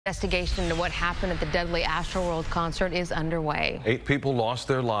Investigation into what happened at the deadly Astroworld concert is underway. 8 people lost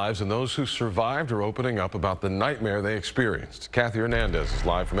their lives, and those who survived are opening up about the nightmare they experienced. Kathy Hernandez is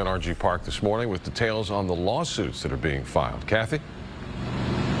live from NRG Park this morning with details on the lawsuits that are being filed. Kathy?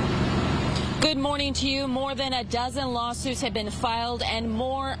 Good morning to you. More than a dozen lawsuits have been filed and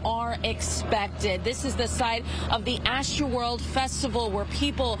more are expected. This is the site of the Astroworld Festival where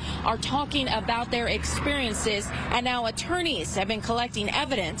people are talking about their experiences, and now attorneys have been collecting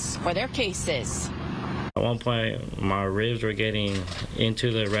evidence for their cases. At one point, my ribs were getting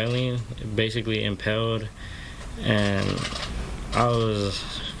into the railing, basically impaled, and I was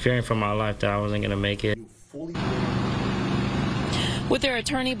fearing for my life that I wasn't going to make it. With their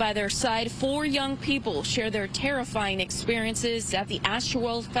attorney by their side, 4 young people share their terrifying experiences at the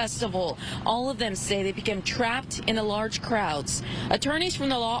Astroworld Festival. All of them say they became trapped in the large crowds. Attorneys from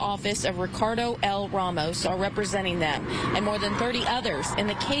the law office of Ricardo L. Ramos are representing them, and more than 30 others in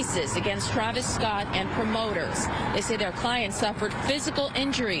the cases against Travis Scott and promoters. They say their clients suffered physical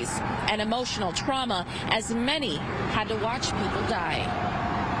injuries and emotional trauma, as many had to watch people die.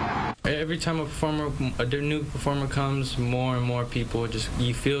 Every time a new performer comes, more and more people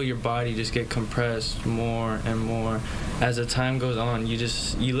you feel your body just get compressed more and more. As the time goes on, you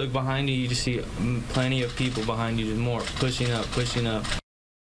look behind you, you just see plenty of people behind you, more pushing up.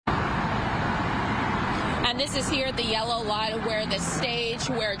 And this is here at the Yellow Light, where the stage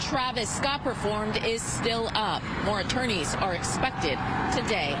where Travis Scott performed is still up. More attorneys are expected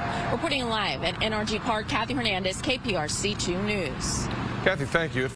today. Reporting live at NRG Park, Kathy Hernandez, KPRC 2 News. Kathy, thank you.